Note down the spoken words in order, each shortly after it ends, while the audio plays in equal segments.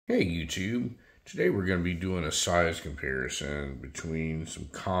Hey YouTube, today we're going to be doing a size comparison between some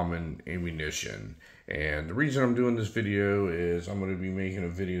common ammunition. And the reason I'm doing this video is I'm going to be making a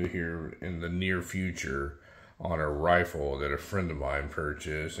video here in the near future on a rifle that a friend of mine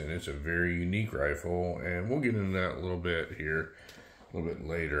purchased, and it's a very unique rifle, and we'll get into that a little bit here a little bit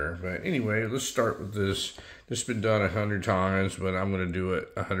later. But anyway, let's start with this. This has been done 100 times, but I'm going to do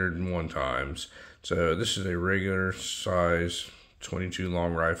it 101 times. So this is a regular size 22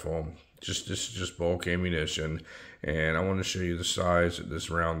 long rifle. This is just bulk ammunition, and I want to show you the size that this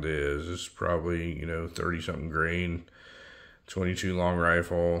round is. It's probably 30 something grain 22 long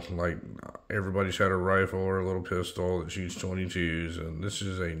rifle. Like, everybody's had a rifle or a little pistol that shoots 22s, and this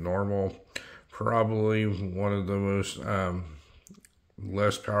is a normal, probably one of the most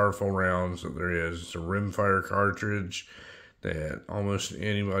less powerful rounds that there is. It's a rimfire cartridge that almost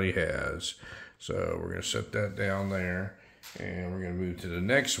anybody has. So we're going to set that down there, and we're going to move to the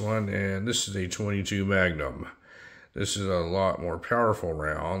next one, and this is a 22 Magnum. This is a lot more powerful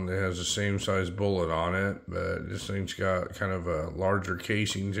round. It has the same size bullet on it, but this thing's got kind of a larger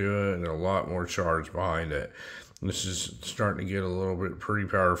casing to it and a lot more charge behind it. This is starting to get a little bit pretty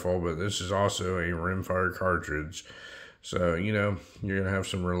powerful, but this is also a rimfire cartridge. So, you're going to have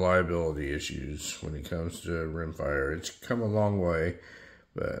some reliability issues when it comes to rimfire. It's come a long way,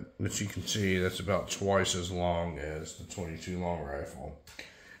 but as you can see, that's about twice as long as the 22 long rifle.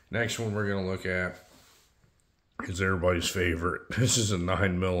 Next one we're going to look at is everybody's favorite. This is a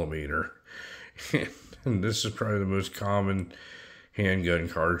 9mm. And this is probably the most common handgun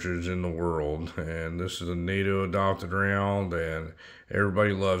cartridge in the world, and this is a NATO adopted round, and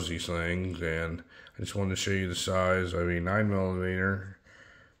everybody loves these things. And I just wanted to show you the size of a 9mm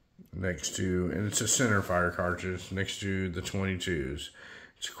next to, and it's a center fire cartridge next to the 22s.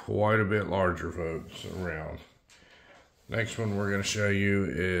 It's quite a bit larger, folks, around. Next one we're going to show you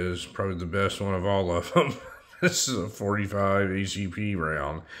is probably the best one of all of them. This is a 45 ACP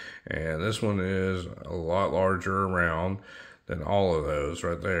round, and this one is a lot larger round than all of those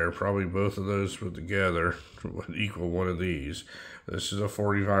right there. Probably both of those put together would equal one of these. This is a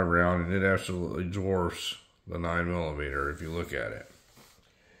 45 round, and it absolutely dwarfs the 9mm if you look at it.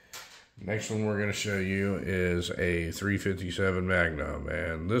 Next one we're going to show you is a 357 Magnum,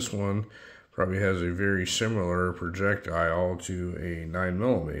 and this one probably has a very similar projectile to a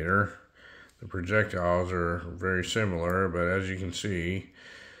 9mm. The projectiles are very similar, but as you can see,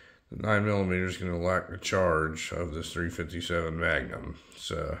 the 9mm is going to lack the charge of this 357 Magnum.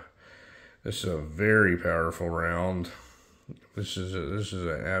 So this is a very powerful round. This is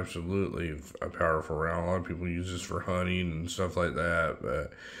an absolutely a powerful round. A lot of people use this for hunting and stuff like that,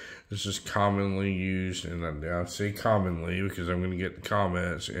 but this is commonly used, and I say commonly because I'm going to get the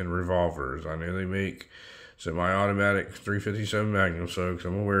comments, in revolvers. I know they make semi-automatic 357 Magnum, folks.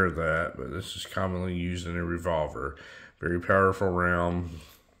 I'm aware of that, but this is commonly used in a revolver. Very powerful round.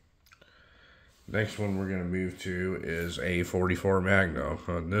 Next one we're going to move to is a 44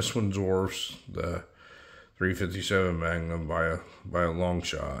 Magnum. This one dwarfs the 357 Magnum by a long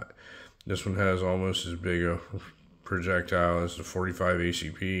shot. This one has almost as big a projectile as the 45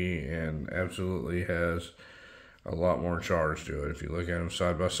 ACP, and absolutely has a lot more charge to it. If you look at them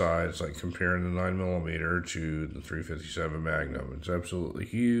side by side, it's like comparing the 9mm to the 357 Magnum. It's absolutely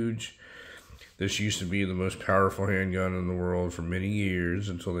huge. This used to be the most powerful handgun in the world for many years,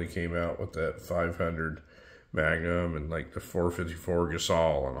 until they came out with that 500 Magnum and like the 454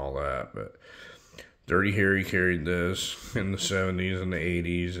 Gasol and all that. But Dirty Harry carried this in the 70s and the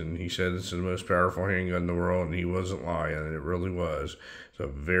 80s, and he said this is the most powerful handgun in the world, and he wasn't lying, and it really was. It's a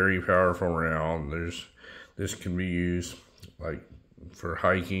very powerful round. This can be used like for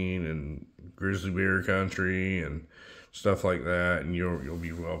hiking and grizzly bear country and stuff like that, and you'll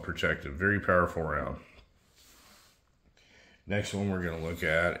be well protected. Very powerful round. Next one we're going to look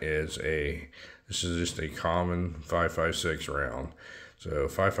at is this is just a common 5.56 round. So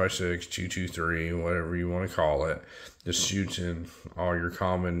 5.56, 223, whatever you want to call it. This shoots in all your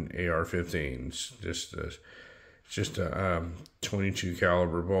common AR-15s. It's just a 22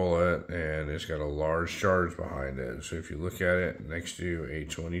 caliber bullet, and it's got a large charge behind it. So if you look at it next to a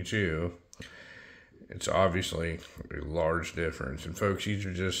 22, it's obviously a large difference. And folks, these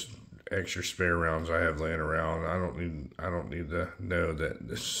are just extra spare rounds I have laying around. I don't need to know that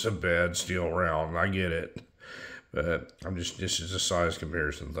this is a bad steel round. I get it, but this is a size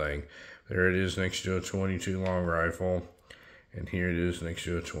comparison thing. There it is next to a 22 long rifle, and here it is next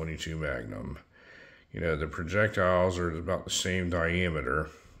to a 22 Magnum. The projectiles are about the same diameter.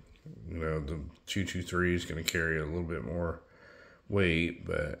 The 223 is going to carry a little bit more weight,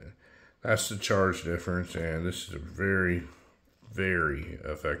 but that's the charge difference, and this is a very very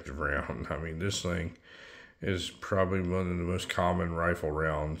effective round. I mean, this thing is probably one of the most common rifle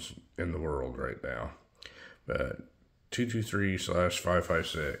rounds in the world right now. But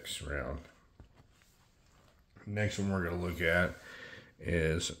 223/5.56 round. Next one we're going to look at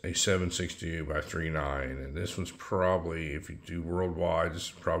is a 7.62 by 3.9, and this one's probably, if you do worldwide, this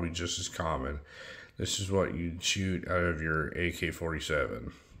is probably just as common. This is what you'd shoot out of your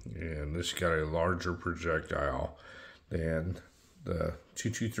AK-47, and this got a larger projectile than the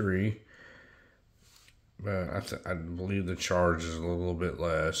 223, but I believe the charge is a little bit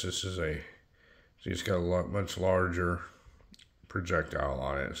less. This is it's got a much larger projectile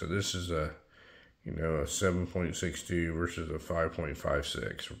on it. So this is a 7.62 versus a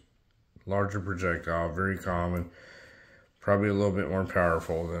 5.56. Larger projectile, very common. Probably a little bit more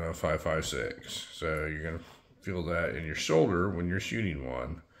powerful than a 5.56. So you're going to feel that in your shoulder when you're shooting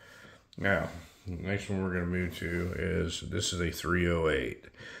one. Now, the next one we're going to move to is, this is a 308.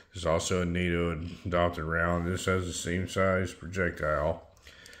 This is also a NATO adopted round. This has the same size projectile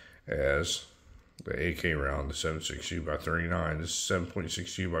as the AK round, the 7.62 by 39. This is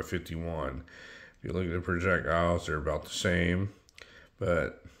 7.62 by 51. If you look at the projectiles, they're about the same,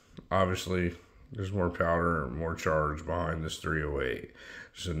 but obviously there's more powder and more charge behind this 308.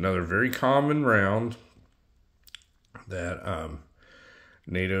 This is another very common round that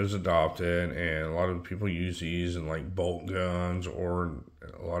NATO's adopted, and a lot of people use these in like bolt guns, or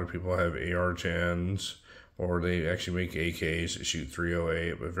a lot of people have AR-10s, or they actually make AKs that shoot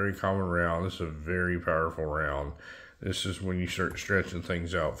 308, but very common round. This is a very powerful round. This is when you start stretching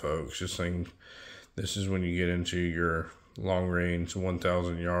things out, folks. This is when you get into your long range,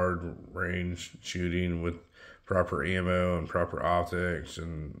 1,000 yard range shooting with proper ammo and proper optics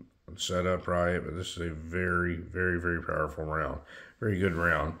and set up right. But this is a very, very, very powerful round. Very good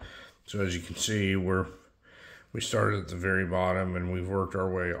round. So as you can see, we started at the very bottom and we've worked our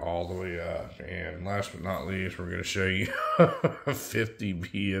way all the way up. And last but not least, we're going to show you a 50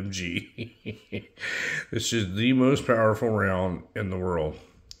 BMG. This is the most powerful round in the world,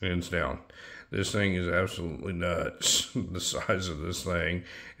 hands down. This thing is absolutely nuts, the size of this thing.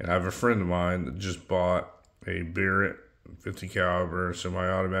 And I have a friend of mine that just bought a Barrett 50 caliber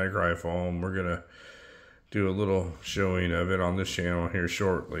semi-automatic rifle, and we're going to do a little showing of it on this channel here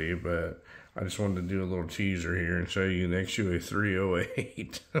shortly, but I just wanted to do a little teaser here and show you next to a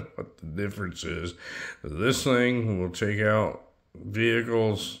 308 what the difference is. This thing will take out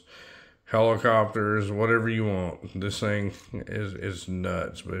vehicles, helicopters, whatever you want. This thing is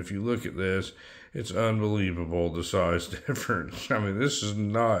nuts. But if you look at this, it's unbelievable, the size difference. I mean, this is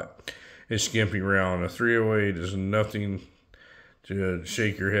not a skimpy round. A 308 is nothing to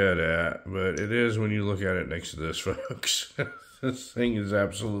shake your head at, but it is when you look at it next to this, folks. This thing is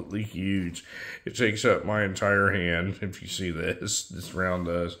absolutely huge. It takes up my entire hand, if you see this round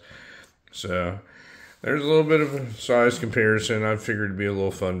does. So there's a little bit of a size comparison. I figured it'd be a little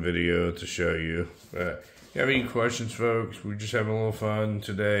fun video to show you. But if you have any questions, folks, we're just having a little fun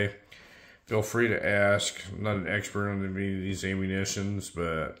today. Feel free to ask. I'm not an expert on any of these ammunitions,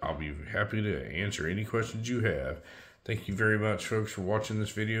 but I'll be happy to answer any questions you have. Thank you very much, folks, for watching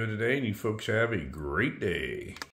this video today, and you folks have a great day.